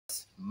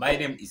My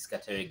name is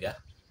Katerega,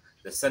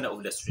 the son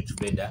of the street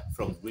vendor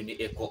from Green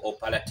Eco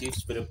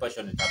Cooperatives, very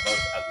passionate about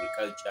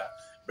agriculture,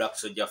 Black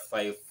Soldier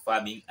 5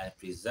 farming, and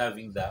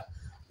preserving the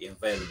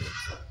environment.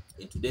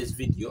 In today's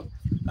video,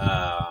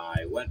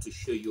 I want to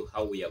show you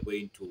how we are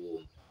going to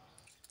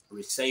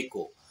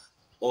recycle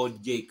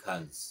old J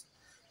cans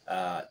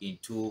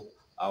into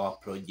our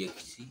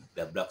project,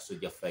 the Black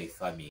Soldier 5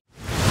 farming.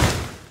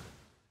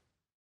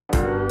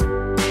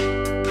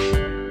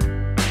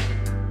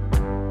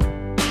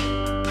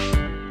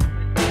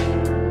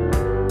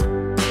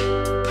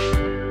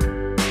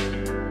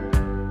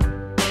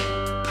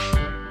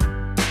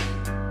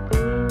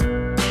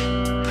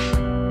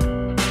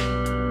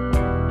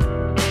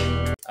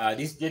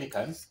 These jerry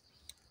cans,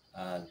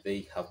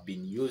 they have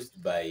been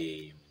used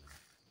by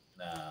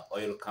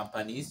oil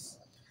companies,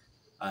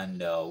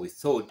 and we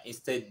thought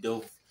instead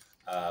of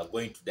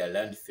going to the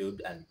landfill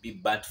and be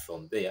burnt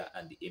from there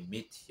and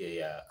emit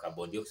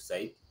carbon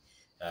dioxide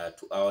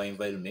to our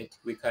environment,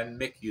 we can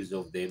make use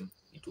of them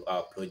into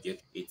our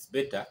project. It's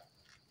better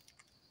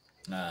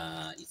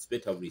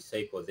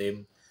recycle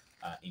them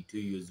into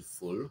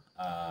useful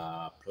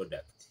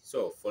product.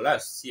 So for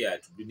us here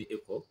at Green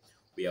Eco,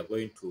 we are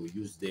going to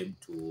use them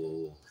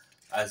to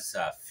as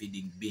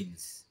feeding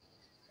bins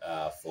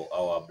for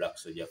our Black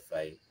Soldier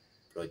 5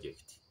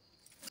 project.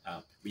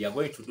 We are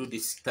going to do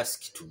this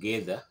task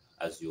together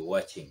as you're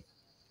watching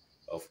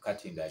of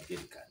cutting the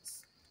jerry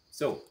cans.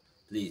 So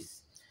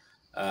please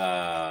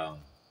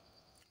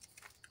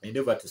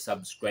endeavor to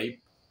subscribe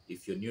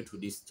if you're new to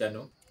this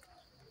channel.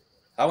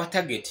 Our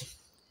target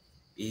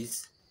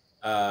is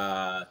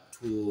to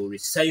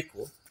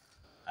recycle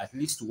at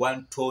least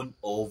 1 ton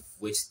of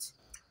waste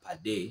per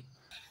day.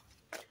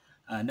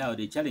 Now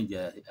the challenge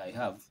I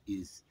have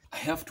is I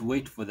have to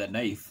wait for the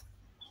knife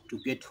to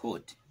get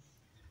hot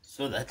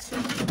so that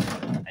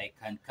I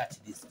can cut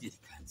these jerry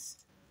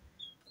cans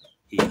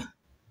here.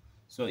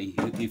 So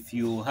if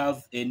you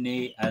have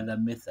any other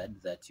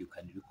method that you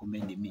can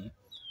recommend me,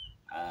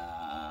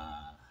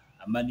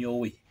 I'm on your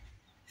way.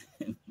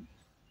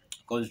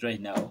 Because right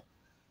now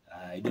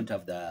I don't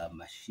have the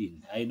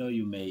machine. I know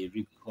you may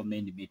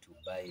recommend me to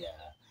buy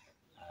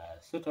a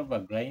sort of a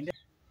grinder,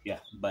 yeah,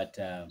 but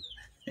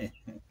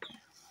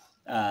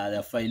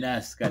the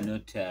finance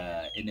cannot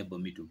enable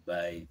me to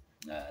buy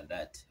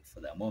that for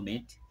the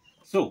moment.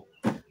 So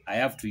I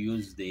have to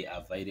use the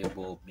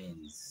available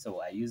means. So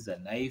I use a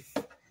knife.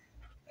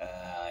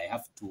 I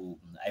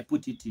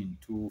put it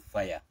into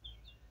fire.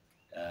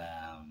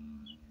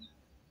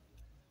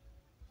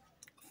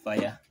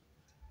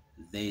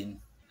 Then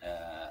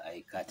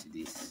I cut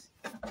this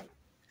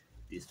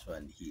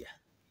one here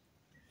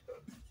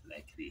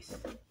like this.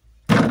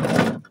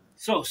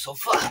 So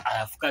far I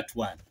have cut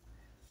one.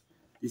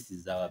 This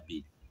is our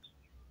bin.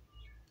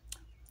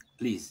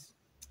 Please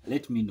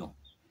let me know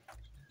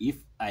if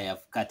I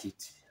have cut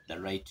it the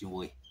right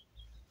way.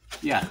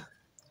 Yeah,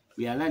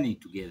 we are learning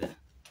together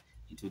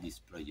into this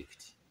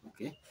project.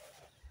 Okay,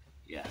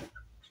 yeah,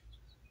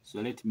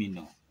 so let me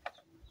know.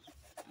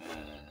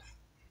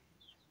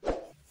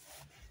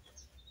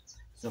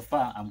 So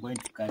far I'm going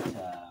to cut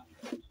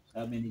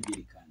how many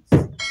jerry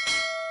cans?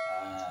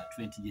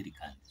 20 jerry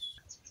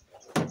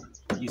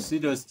cans. You see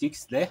those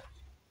sticks there?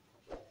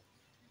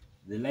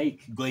 They like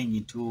going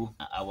into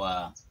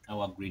our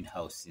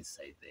greenhouse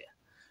inside there.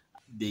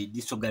 They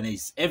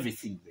disorganize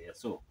everything there,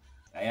 so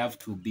I have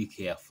to be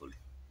careful.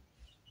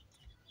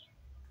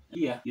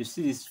 Here you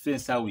see this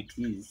fence how it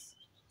is.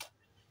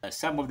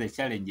 Some of the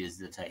challenges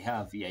that I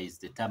have here is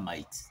the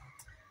termites.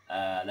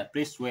 The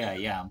place where I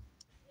am,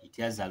 it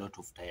has a lot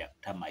of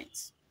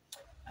termites,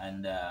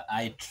 and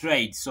I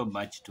tried so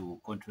much to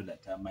control the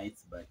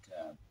termites, but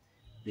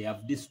they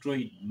have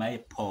destroyed my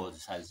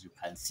pods, as you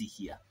can see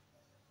here.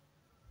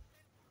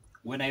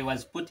 When I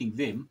was putting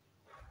them,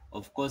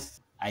 of course,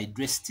 I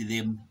dressed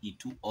them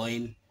into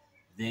oil,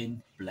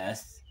 then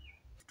plus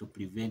to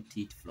prevent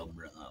it from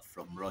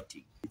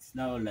rotting. It's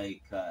now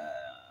like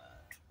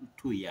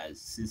 2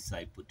 years since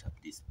I put up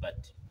this,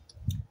 but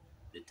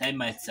the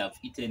termites have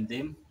eaten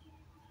them,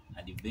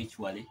 and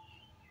eventually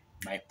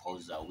my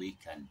pods are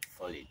weak and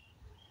falling.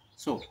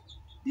 So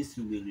this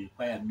will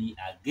require me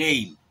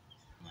again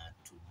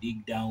to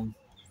dig down,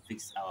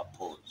 fix our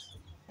pods.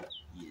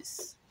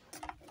 Yes.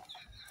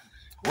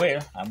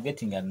 Well, I'm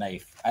getting a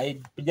knife. I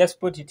just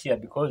put it here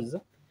because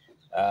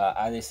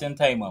at the same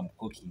time I'm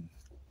cooking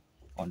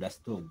on the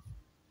stove.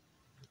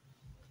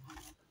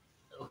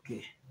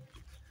 Okay,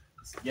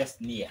 it's just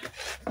near.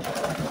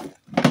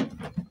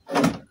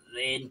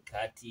 Then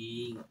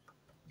cutting.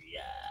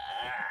 Yeah.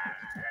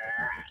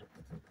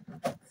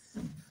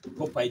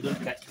 Hope I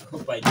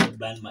don't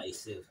burn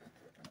myself.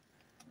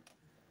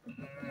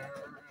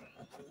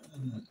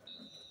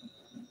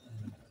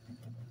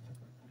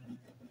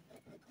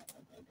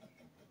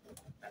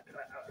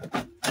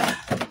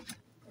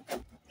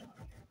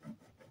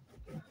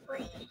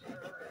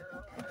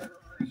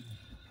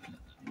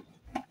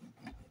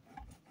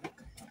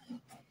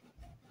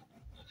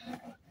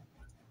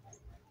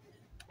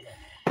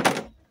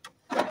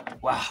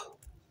 Wow.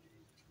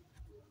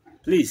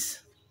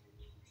 Please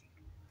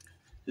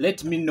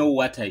Let me know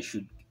what I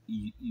should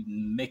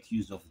make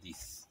use of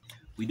this.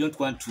 We don't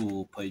want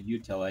to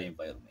pollute our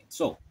environment.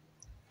 So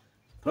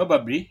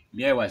probably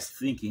me, I was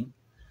thinking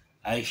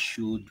I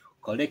should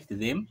collect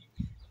them,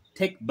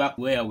 take back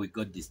where we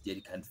got this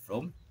jerry can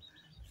from.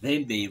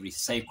 Then they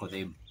recycle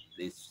them.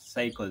 They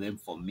cycle them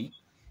for me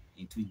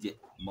into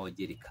more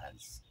jerry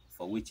cans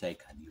for which I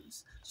can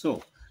use.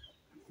 So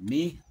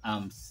me,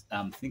 I'm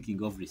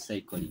thinking of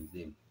recycling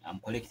them. I'm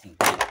collecting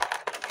them,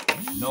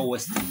 not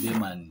wasting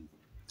them, and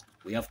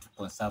we have to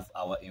conserve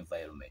our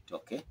environment.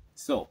 Okay,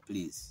 so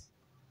please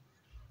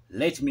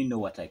let me know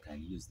what I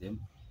can use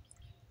them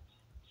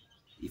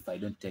if I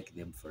don't take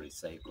them for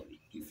recycling.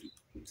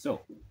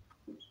 So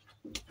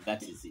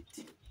that is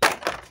it.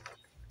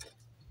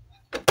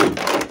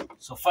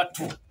 So far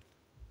two.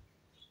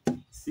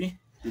 See,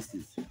 this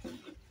is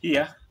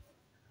here.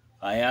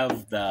 I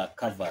have the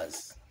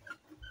covers.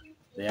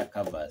 They are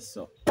covers.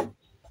 So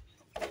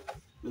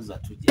those are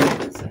two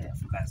jackets I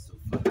have cut so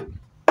far.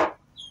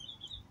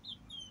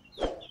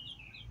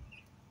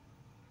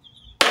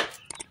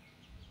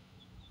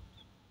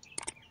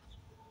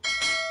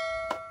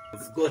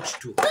 We've got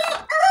two.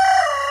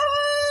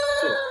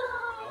 So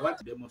I want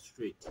to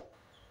demonstrate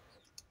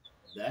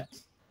that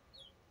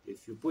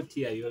if you put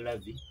here your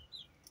larvae,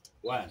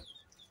 one,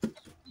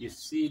 you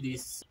see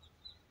this.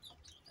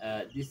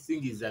 This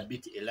thing is a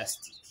bit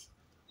elastic.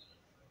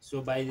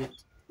 So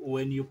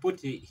when you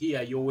put it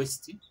here your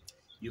waste,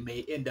 you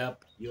may end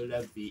up your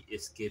larvae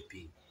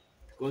escaping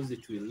because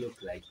it will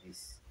look like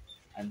this.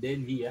 And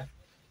then here,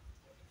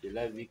 the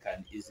larvae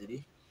can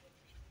easily,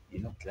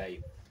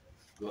 climb,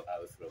 go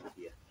out from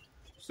here.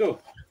 So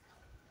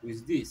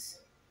with this,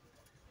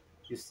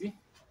 you see,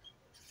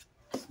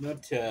 it's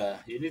not.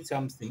 You need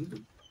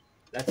something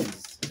that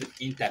is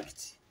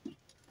intact,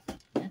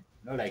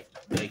 not like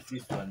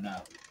this one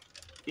now.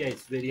 Here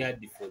it's very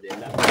hard for the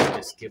larvae to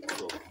escape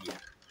from here.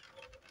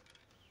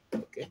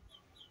 Okay.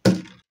 Yeah.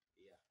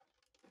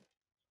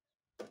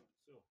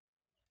 So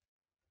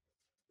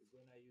we're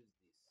gonna use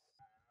this.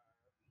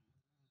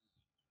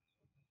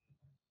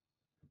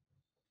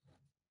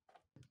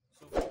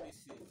 So this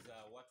is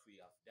what we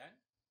have done.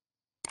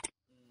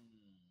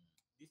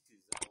 This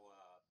is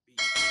our bin.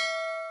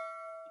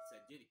 It's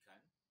a jerry can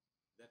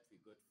that we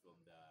got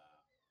from the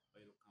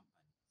oil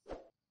company.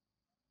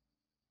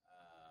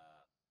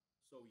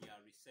 So we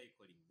are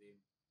recycling them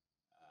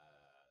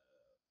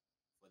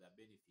for the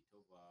benefit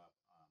of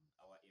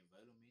our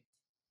environment.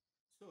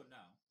 So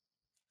now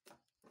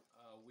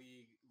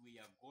we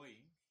are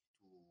going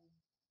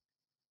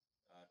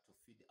to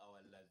feed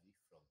our larvae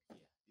from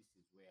here. This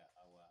is where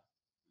our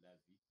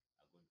larvae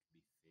are going to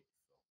be fed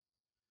from.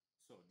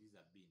 So these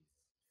are bins,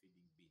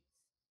 feeding bins,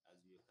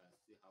 as you can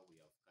see how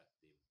we have cut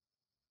them.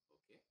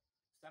 Okay.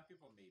 Some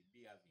people may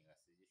be having a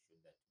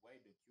suggestion that why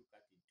don't you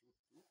cut into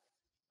two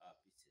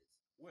pieces?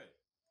 Well,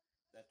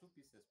 the two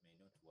pieces may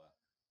not work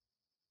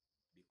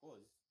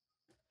because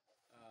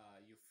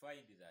you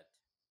find that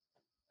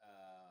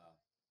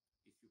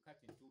if you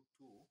cut into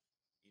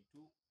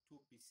two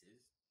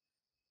pieces,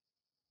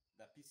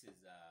 the pieces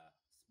are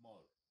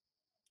small,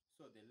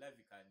 so the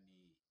larvae can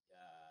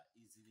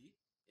easily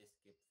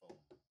escape from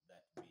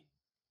that bin.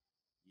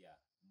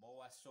 Yeah,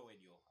 more so when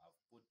you have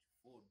put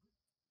food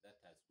that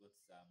has got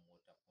some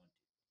water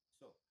content.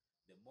 So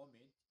the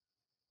moment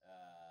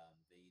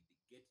they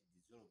get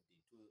dissolved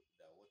into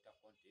the water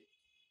content,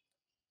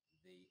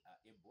 they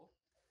are able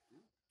to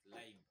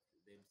climb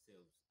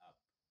themselves up.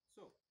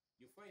 So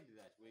you find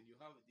that when you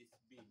have this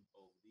bin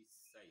of this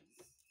size,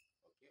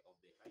 okay, of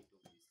the height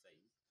of this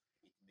size,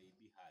 it may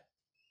be hard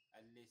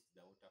unless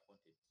the water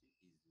content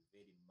is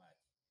very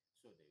much.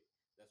 So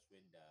that's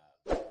when the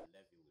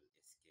larvae will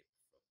escape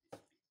from this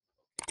bin.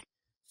 Okay.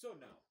 So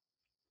now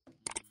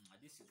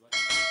this is what